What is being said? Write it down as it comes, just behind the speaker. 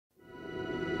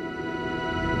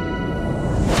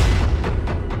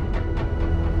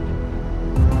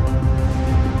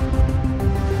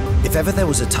ever there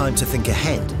was a time to think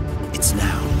ahead, it's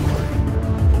now.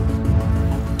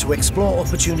 To explore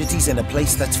opportunities in a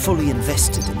place that's fully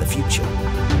invested in the future.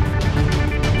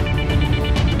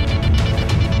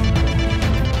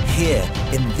 Here,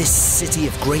 in this city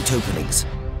of great openings,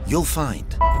 you'll find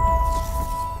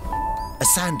a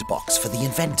sandbox for the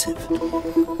inventive,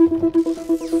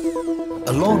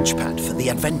 a launchpad for the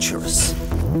adventurous,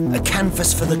 a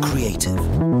canvas for the creative,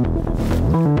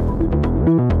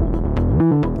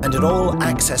 and an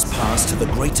all-access pass to the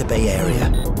Greater Bay Area.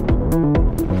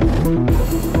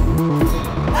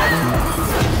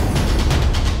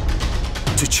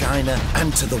 To China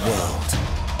and to the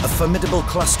world, a formidable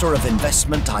cluster of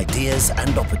investment ideas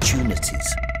and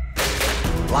opportunities.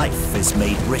 Life is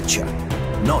made richer,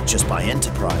 not just by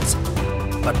enterprise,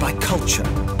 but by culture,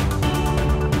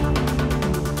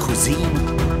 cuisine,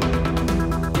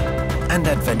 and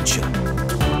adventure.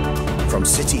 From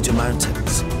city to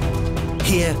mountains,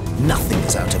 here nothing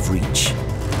is out of reach.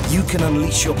 You can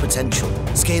unleash your potential,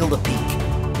 scale the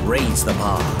peak, raise the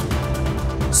bar.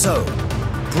 So,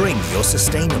 bring your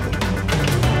sustainable,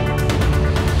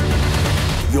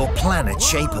 your planet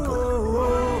shapeable,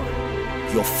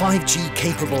 your 5G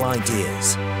capable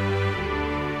ideas,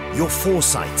 your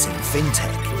foresights in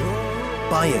fintech,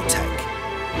 biotech,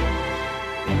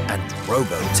 and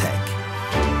robotech.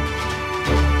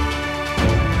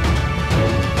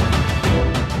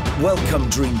 Welcome,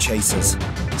 dream chasers,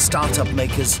 startup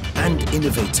makers, and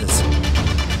innovators.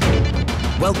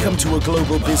 Welcome to a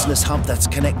global business hub that's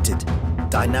connected,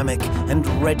 dynamic, and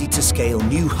ready to scale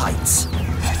new heights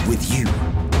with you.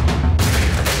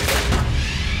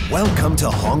 Welcome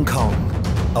to Hong Kong,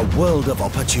 a world of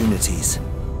opportunities.